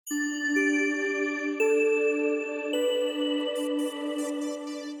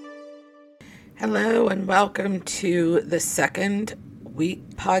Hello and welcome to the second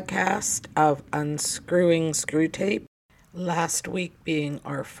week podcast of Unscrewing Screwtape. Last week being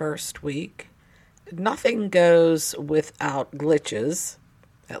our first week. Nothing goes without glitches,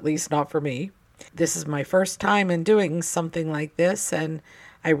 at least not for me. This is my first time in doing something like this, and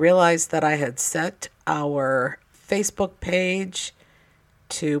I realized that I had set our Facebook page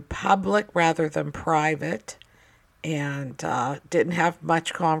to public rather than private, and didn't have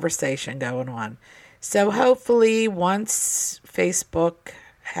much conversation going on. So hopefully once Facebook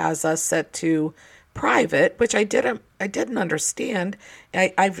has us set to private, which I didn't understand.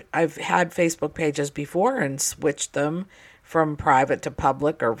 I've had Facebook pages before and switched them from private to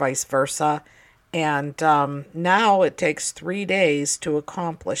public or vice versa. And now it takes 3 days to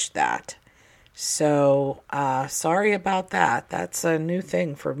accomplish that. So sorry about that. That's a new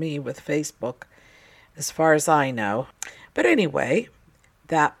thing for me with Facebook, as far as I know. But anyway,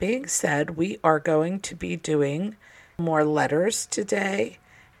 that being said, we are going to be doing more letters today.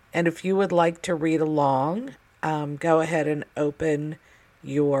 And if you would like to read along, go ahead and open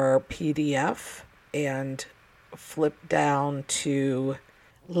your PDF and flip down to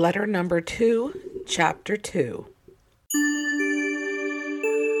letter number 2, chapter 2.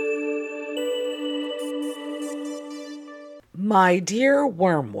 My dear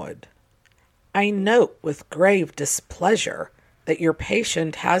Wormwood, I note with grave displeasure that your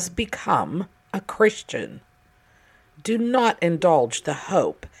patient has become a Christian. Do not indulge the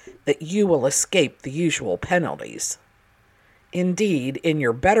hope that you will escape the usual penalties. Indeed, in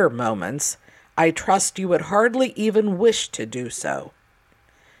your better moments, I trust you would hardly even wish to do so.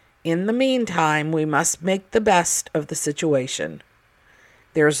 In the meantime, we must make the best of the situation.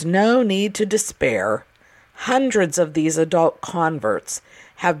 There's no need to despair. Hundreds of these adult converts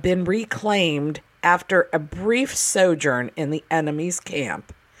have been reclaimed after a brief sojourn in the enemy's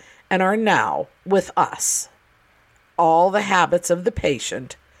camp and are now with us. All the habits of the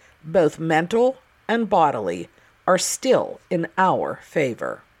patient, both mental and bodily, are still in our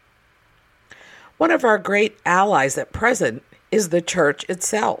favor. One of our great allies at present is the church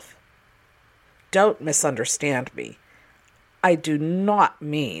itself. Don't misunderstand me. I do not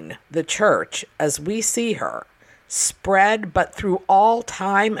mean the church as we see her, spread but through all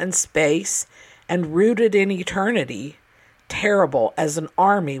time and space and rooted in eternity, terrible as an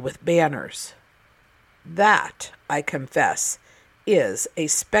army with banners. That, I confess, is a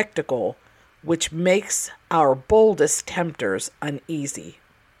spectacle which makes our boldest tempters uneasy.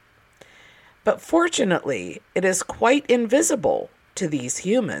 But fortunately, it is quite invisible to these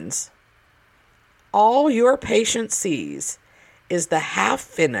humans. All your patient sees is the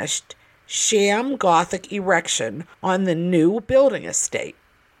half-finished sham Gothic erection on the new building estate.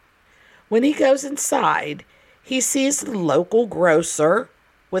 When he goes inside, he sees the local grocer,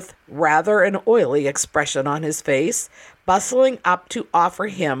 with rather an oily expression on his face, bustling up to offer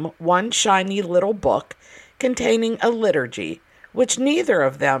him one shiny little book containing a liturgy, which neither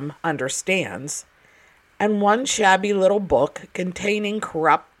of them understands, and one shabby little book containing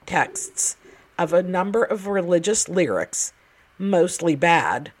corrupt texts of a number of religious lyrics, mostly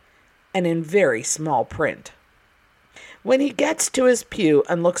bad, and in very small print. When he gets to his pew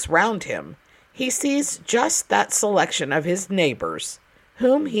and looks round him, he sees just that selection of his neighbors,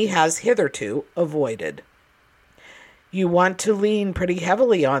 whom he has hitherto avoided. You want to lean pretty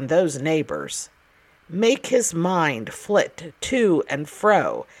heavily on those neighbors. Make his mind flit to and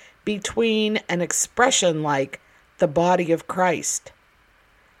fro between an expression like the body of Christ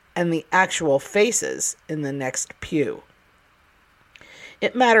and the actual faces in the next pew.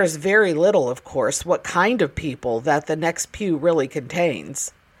 It matters very little, of course, what kind of people that the next pew really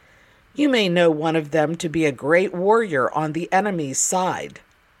contains. You may know one of them to be a great warrior on the enemy's side.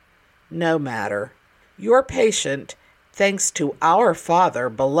 No matter. Your patient, thanks to our Father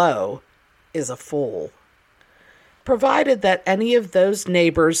below, is a fool. Provided that any of those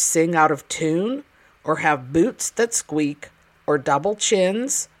neighbors sing out of tune, or have boots that squeak, or double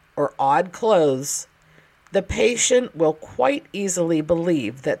chins, or odd clothes, the patient will quite easily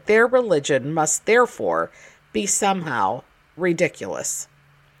believe that their religion must therefore be somehow ridiculous.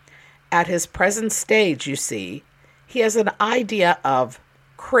 At his present stage, you see, he has an idea of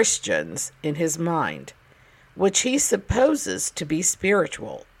Christians in his mind, which he supposes to be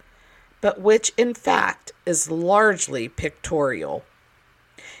spiritual, but which in fact is largely pictorial.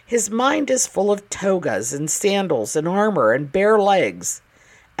 His mind is full of togas and sandals and armor and bare legs,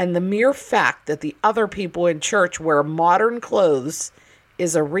 and the mere fact that the other people in church wear modern clothes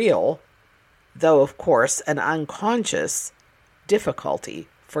is a real, though of course an unconscious, difficulty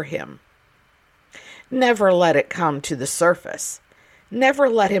for him. Never let it come to the surface. Never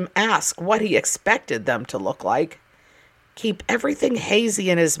let him ask what he expected them to look like. Keep everything hazy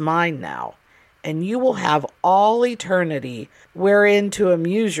in his mind now, and you will have all eternity wherein to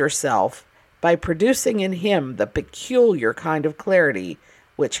amuse yourself by producing in him the peculiar kind of clarity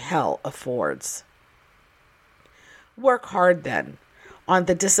which hell affords. Work hard, then, on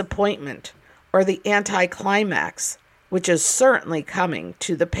the disappointment or the anticlimax, which is certainly coming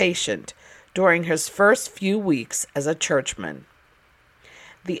to the patient during his first few weeks as a churchman.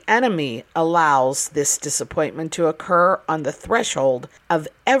 The enemy allows this disappointment to occur on the threshold of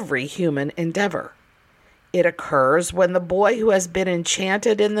every human endeavor. It occurs when the boy who has been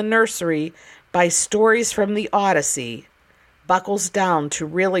enchanted in the nursery by stories from the Odyssey buckles down to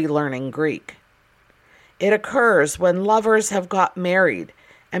really learning Greek. It occurs when lovers have got married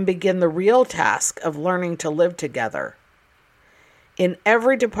and begin the real task of learning to live together. In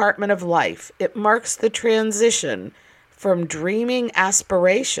every department of life, it marks the transition from dreaming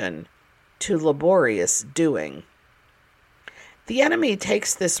aspiration to laborious doing. The enemy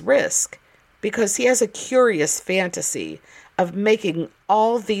takes this risk because he has a curious fantasy of making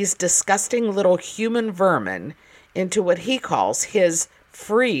all these disgusting little human vermin into what he calls his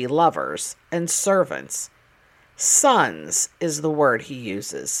free lovers and servants. Sons is the word he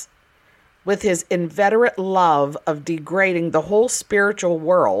uses. With his inveterate love of degrading the whole spiritual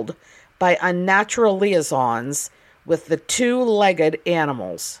world by unnatural liaisons with the two-legged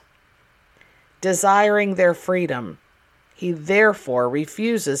animals. Desiring their freedom, he therefore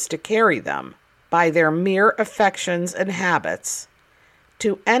refuses to carry them, by their mere affections and habits,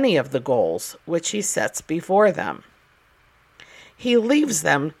 to any of the goals which he sets before them. He leaves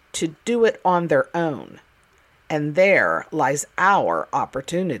them to do it on their own, and there lies our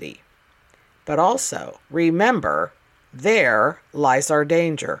opportunity. But also, remember, there lies our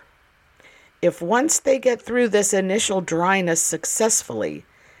danger. If once they get through this initial dryness successfully,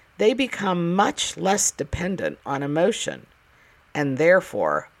 they become much less dependent on emotion, and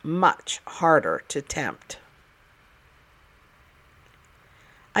therefore much harder to tempt.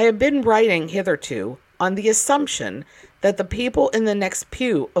 I have been writing hitherto on the assumption that the people in the next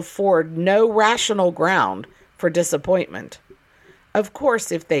pew afford no rational ground for disappointment. Of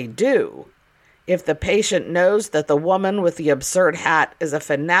course, if they do, if the patient knows that the woman with the absurd hat is a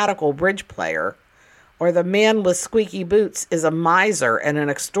fanatical bridge player, or the man with squeaky boots is a miser and an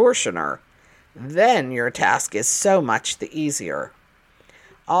extortioner, then your task is so much the easier.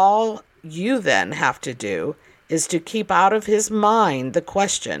 All you then have to do is to keep out of his mind the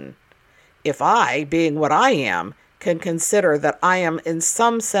question, if I, being what I am, can consider that I am in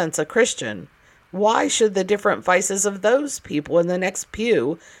some sense a Christian, why should the different vices of those people in the next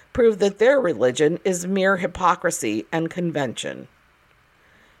pew prove that their religion is mere hypocrisy and convention?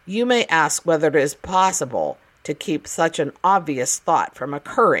 You may ask whether it is possible to keep such an obvious thought from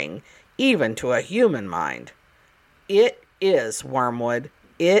occurring even to a human mind. It is, Wormwood.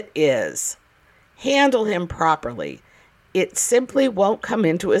 It is. Handle him properly. It simply won't come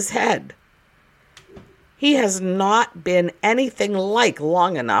into his head. He has not been anything like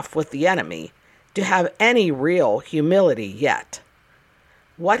long enough with the enemy to have any real humility yet.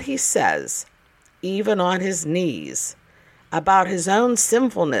 What he says, even on his knees, about his own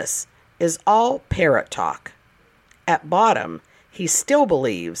sinfulness is all parrot talk. At bottom, he still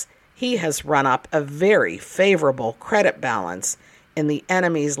believes he has run up a very favorable credit balance in the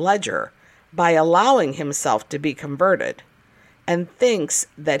enemy's ledger by allowing himself to be converted, and thinks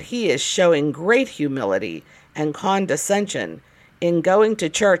that he is showing great humility and condescension in going to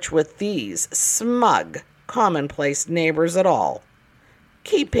church with these smug, commonplace neighbors at all.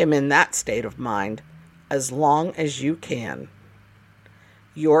 Keep him in that state of mind as long as you can.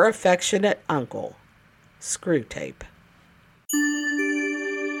 Your affectionate uncle, Screwtape.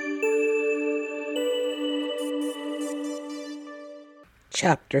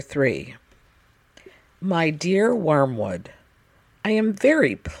 Chapter 3. My dear Wormwood, I am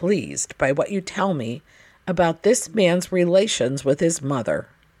very pleased by what you tell me about this man's relations with his mother.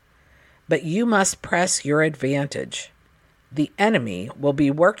 But you must press your advantage. The enemy will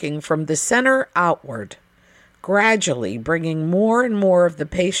be working from the center outward, gradually bringing more and more of the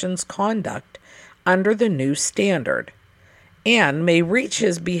patient's conduct under the new standard, and may reach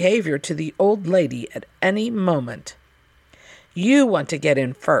his behavior to the old lady at any moment. You want to get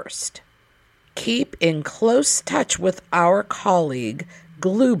in first. Keep in close touch with our colleague,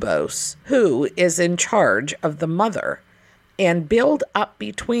 Glubose, who is in charge of the mother, and build up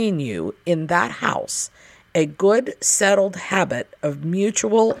between you in that house a good settled habit of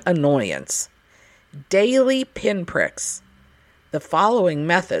mutual annoyance. Daily pinpricks. The following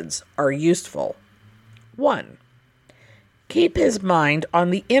methods are useful. 1. Keep his mind on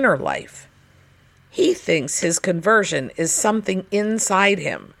the inner life. He thinks his conversion is something inside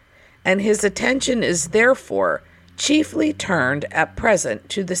him, and his attention is therefore chiefly turned at present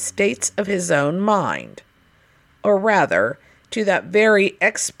to the states of his own mind, or rather, to that very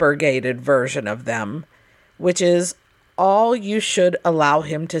expurgated version of them, which is all you should allow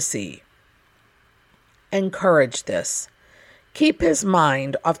him to see. Encourage this. Keep his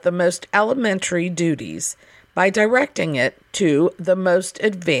mind off the most elementary duties by directing it to the most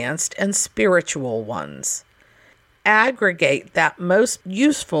advanced and spiritual ones. Aggregate that most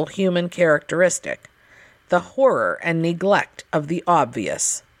useful human characteristic, the horror and neglect of the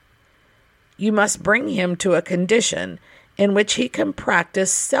obvious. You must bring him to a condition in which he can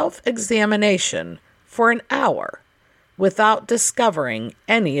practice self-examination for an hour without discovering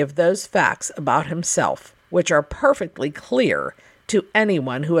any of those facts about himself, which are perfectly clear to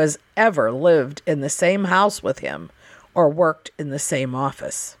anyone who has ever lived in the same house with him or worked in the same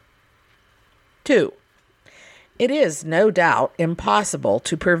office. 2. It is, no doubt, impossible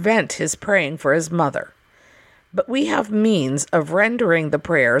to prevent his praying for his mother, but we have means of rendering the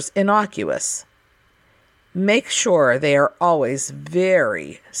prayers innocuous. Make sure they are always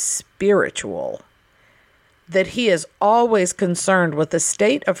very spiritual, that he is always concerned with the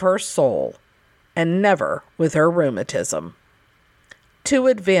state of her soul and never with her rheumatism. 2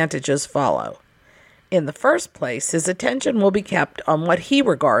 advantages follow. In the first place, his attention will be kept on what he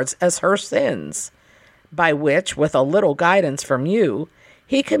regards as her sins, by which, with a little guidance from you,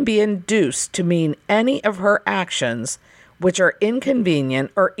 he can be induced to mean any of her actions which are inconvenient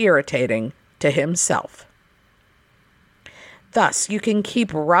or irritating to himself. Thus, you can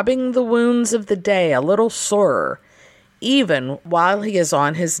keep rubbing the wounds of the day a little sorer, even while he is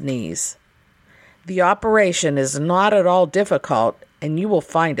on his knees. The operation is not at all difficult, and you will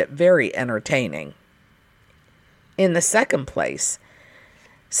find it very entertaining. In the second place,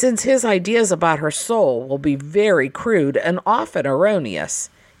 since his ideas about her soul will be very crude and often erroneous,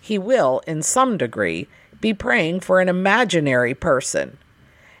 he will, in some degree, be praying for an imaginary person,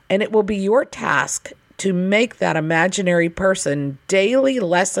 and it will be your task to make that imaginary person daily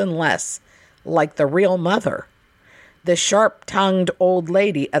less and less like the real mother, the sharp-tongued old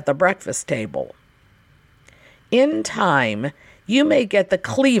lady at the breakfast table. In time, you may get the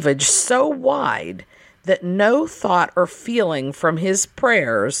cleavage so wide that no thought or feeling from his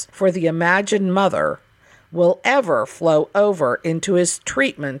prayers for the imagined mother will ever flow over into his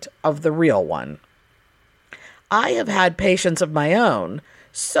treatment of the real one. I have had patients of my own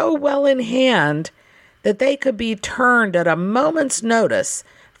so well in hand that they could be turned at a moment's notice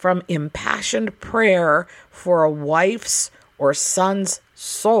from impassioned prayer for a wife's or son's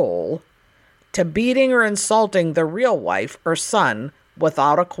soul to beating or insulting the real wife or son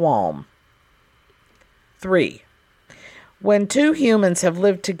without a qualm. 3. When 2 humans have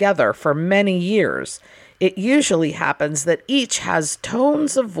lived together for many years, it usually happens that each has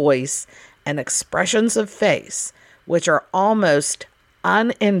tones of voice and expressions of face which are almost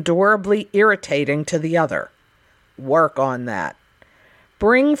unendurably irritating to the other. Work on that.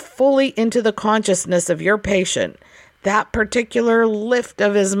 Bring fully into the consciousness of your patient that particular lift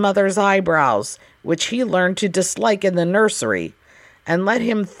of his mother's eyebrows, which he learned to dislike in the nursery, and let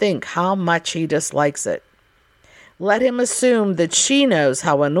him think how much he dislikes it. Let him assume that she knows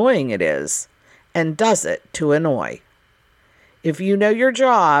how annoying it is, and does it to annoy. If you know your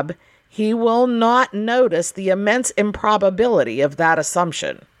job, he will not notice the immense improbability of that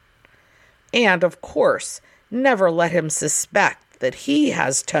assumption. And, of course, never let him suspect that he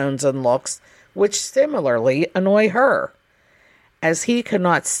has tones and looks which similarly annoy her. As he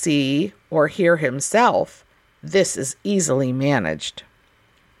cannot see or hear himself, this is easily managed.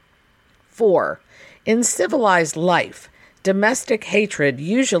 4. In civilized life, domestic hatred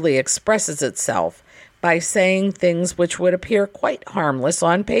usually expresses itself by saying things which would appear quite harmless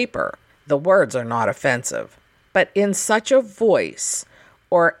on paper. The words are not offensive, but in such a voice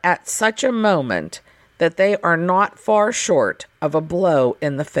or at such a moment that they are not far short of a blow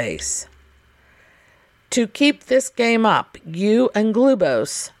in the face. To keep this game up, you and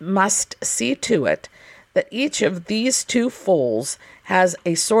Glubose must see to it that each of these 2 fools has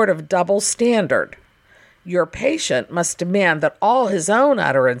a sort of double standard. Your patient must demand that all his own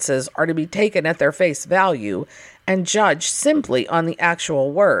utterances are to be taken at their face value and judged simply on the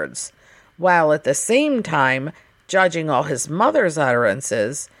actual words, while at the same time judging all his mother's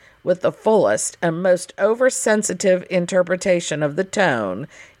utterances with the fullest and most oversensitive interpretation of the tone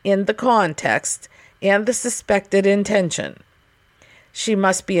in the context and the suspected intention. She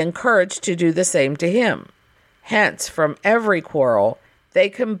must be encouraged to do the same to him. Hence, from every quarrel, they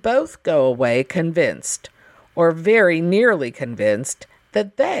can both go away convinced, or very nearly convinced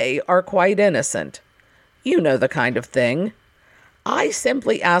that they are quite innocent. You know the kind of thing. I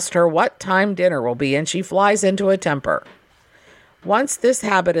simply asked her what time dinner will be, and she flies into a temper. Once this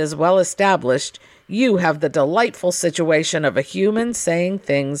habit is well established, you have the delightful situation of a human saying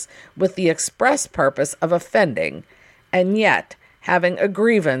things with the express purpose of offending, and yet having a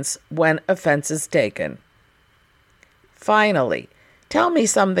grievance when offense is taken. Finally, tell me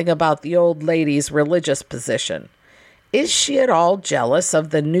something about the old lady's religious position. Is she at all jealous of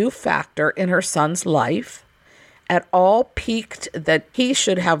the new factor in her son's life? At all piqued that he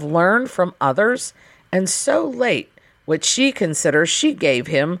should have learned from others, and so late, which she considers she gave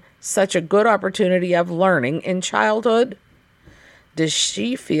him such a good opportunity of learning in childhood? Does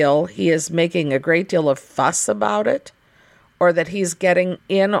she feel he is making a great deal of fuss about it, or that he's getting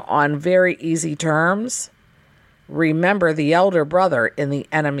in on very easy terms? Remember the elder brother in the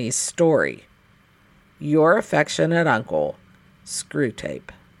enemy's story. Your affectionate uncle,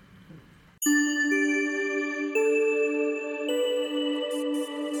 Screwtape.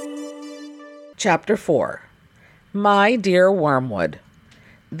 Chapter 4. My dear Wormwood,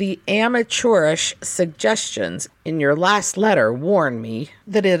 the amateurish suggestions in your last letter warn me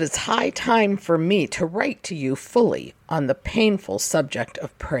that it is high time for me to write to you fully on the painful subject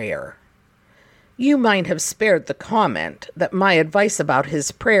of prayer. You might have spared the comment that my advice about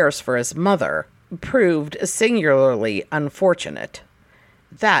his prayers for his mother proved singularly unfortunate.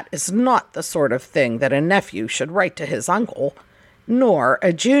 That is not the sort of thing that a nephew should write to his uncle, nor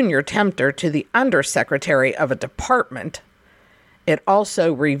a junior tempter to the undersecretary of a department. It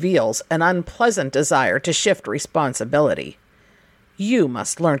also reveals an unpleasant desire to shift responsibility. You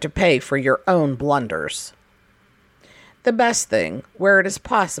must learn to pay for your own blunders. The best thing, where it is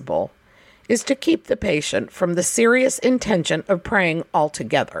possible, is to keep the patient from the serious intention of praying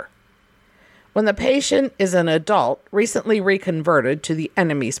altogether. When the patient is an adult recently reconverted to the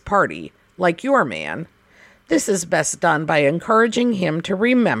enemy's party, like your man, this is best done by encouraging him to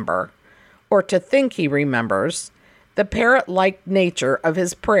remember, or to think he remembers, the parrot-like nature of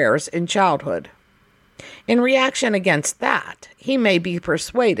his prayers in childhood. In reaction against that, he may be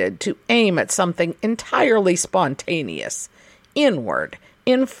persuaded to aim at something entirely spontaneous, inward,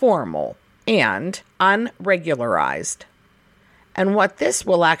 informal, and unregularized. And what this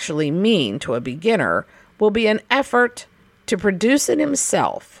will actually mean to a beginner will be an effort to produce in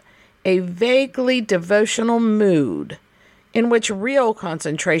himself a vaguely devotional mood in which real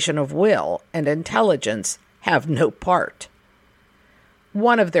concentration of will and intelligence have no part.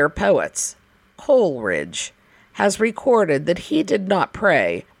 One of their poets, Coleridge, has recorded that he did not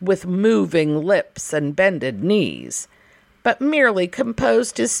pray with moving lips and bended knees, but merely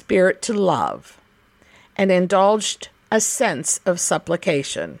composed his spirit to love, and indulged a sense of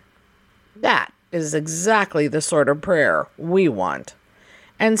supplication. That is exactly the sort of prayer we want.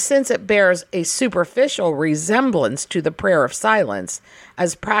 And since it bears a superficial resemblance to the prayer of silence,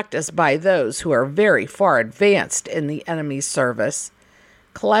 as practiced by those who are very far advanced in the enemy's service,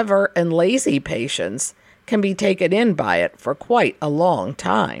 clever and lazy patients can be taken in by it for quite a long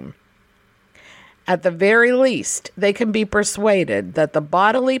time. At the very least, they can be persuaded that the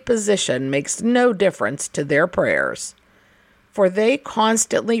bodily position makes no difference to their prayers, for they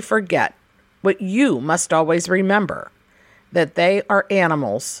constantly forget what you must always remember, that they are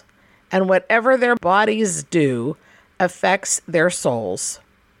animals, and whatever their bodies do affects their souls.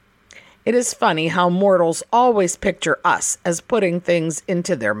 It is funny how mortals always picture us as putting things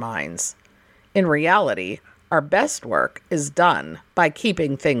into their minds. In reality, our best work is done by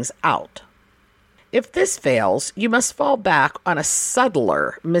keeping things out. If this fails, you must fall back on a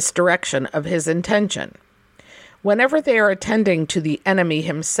subtler misdirection of his intention. Whenever they are attending to the enemy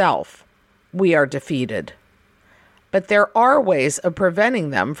himself, we are defeated. But there are ways of preventing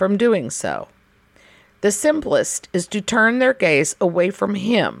them from doing so. The simplest is to turn their gaze away from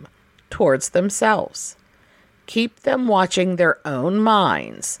him towards themselves. Keep them watching their own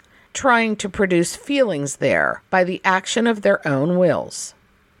minds, trying to produce feelings there by the action of their own wills.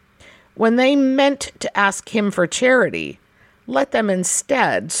 When they meant to ask him for charity, let them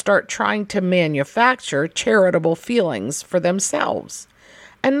instead start trying to manufacture charitable feelings for themselves,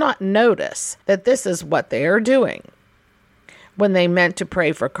 and not notice that this is what they are doing. When they meant to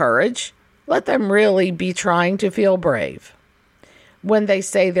pray for courage, let them really be trying to feel brave. When they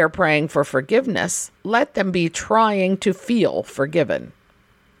say they're praying for forgiveness, let them be trying to feel forgiven.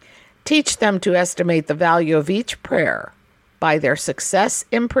 Teach them to estimate the value of each prayer by their success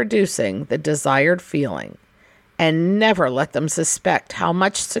in producing the desired feeling, and never let them suspect how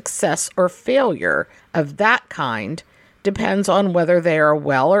much success or failure of that kind depends on whether they are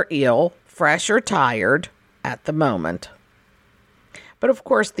well or ill, fresh or tired, at the moment. But of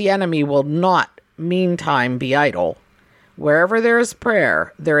course, the enemy will not meantime be idle. Wherever there is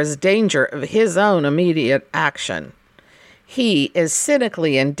prayer, there is danger of his own immediate action. He is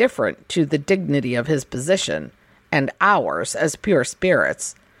cynically indifferent to the dignity of his position and ours as pure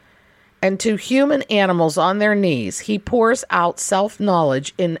spirits. And to human animals on their knees, he pours out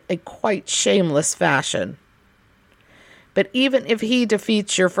self-knowledge in a quite shameless fashion. But even if he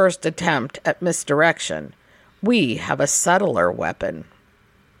defeats your first attempt at misdirection, we have a subtler weapon.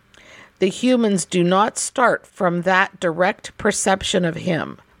 The humans do not start from that direct perception of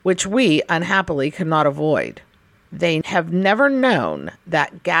him, which we unhappily cannot avoid. They have never known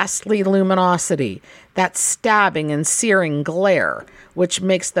that ghastly luminosity, that stabbing and searing glare, which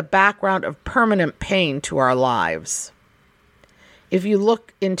makes the background of permanent pain to our lives. If you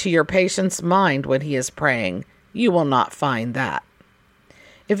look into your patient's mind when he is praying, you will not find that.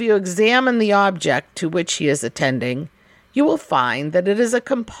 If you examine the object to which he is attending, you will find that it is a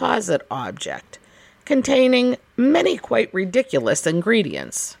composite object, containing many quite ridiculous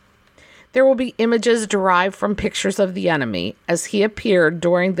ingredients. There will be images derived from pictures of the enemy as he appeared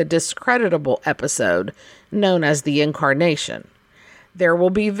during the discreditable episode known as the Incarnation. There will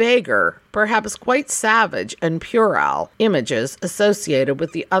be vaguer, perhaps quite savage and puerile images associated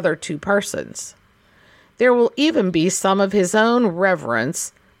with the other two persons. There will even be some of his own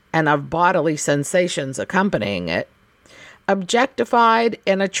reverence and of bodily sensations accompanying it, objectified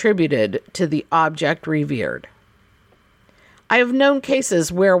and attributed to the object revered. I have known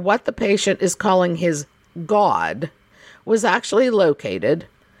cases where what the patient is calling his God was actually located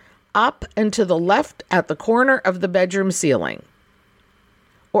up and to the left at the corner of the bedroom ceiling,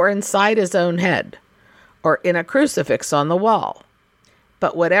 or inside his own head, or in a crucifix on the wall.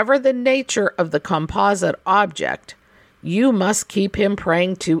 But whatever the nature of the composite object, you must keep him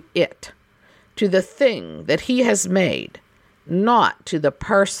praying to it, to the thing that he has made, not to the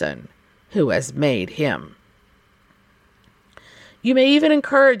person who has made him. You may even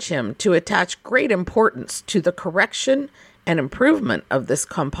encourage him to attach great importance to the correction and improvement of this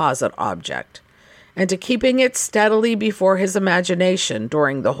composite object, and to keeping it steadily before his imagination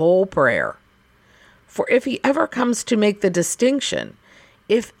during the whole prayer. For if he ever comes to make the distinction,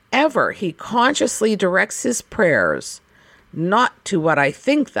 if ever he consciously directs his prayers, not to what I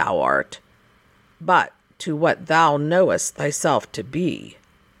think thou art, but to what thou knowest thyself to be,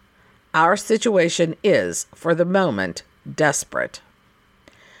 our situation is, for the moment, desperate.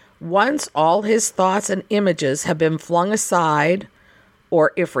 Once all his thoughts and images have been flung aside,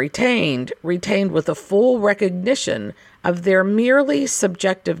 or if retained with a full recognition of their merely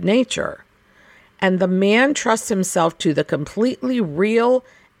subjective nature, and the man trusts himself to the completely real,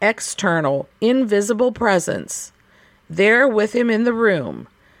 external, invisible presence, there with him in the room,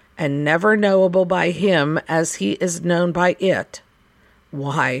 and never knowable by him as he is known by it,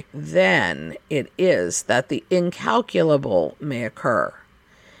 why, then it is that the incalculable may occur.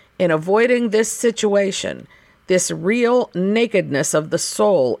 In avoiding this situation, this real nakedness of the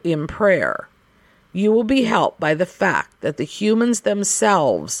soul in prayer, you will be helped by the fact that the humans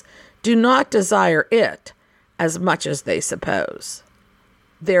themselves do not desire it as much as they suppose.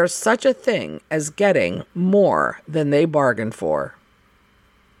 There's such a thing as getting more than they bargain for.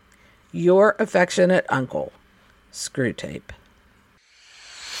 Your affectionate uncle, Screwtape.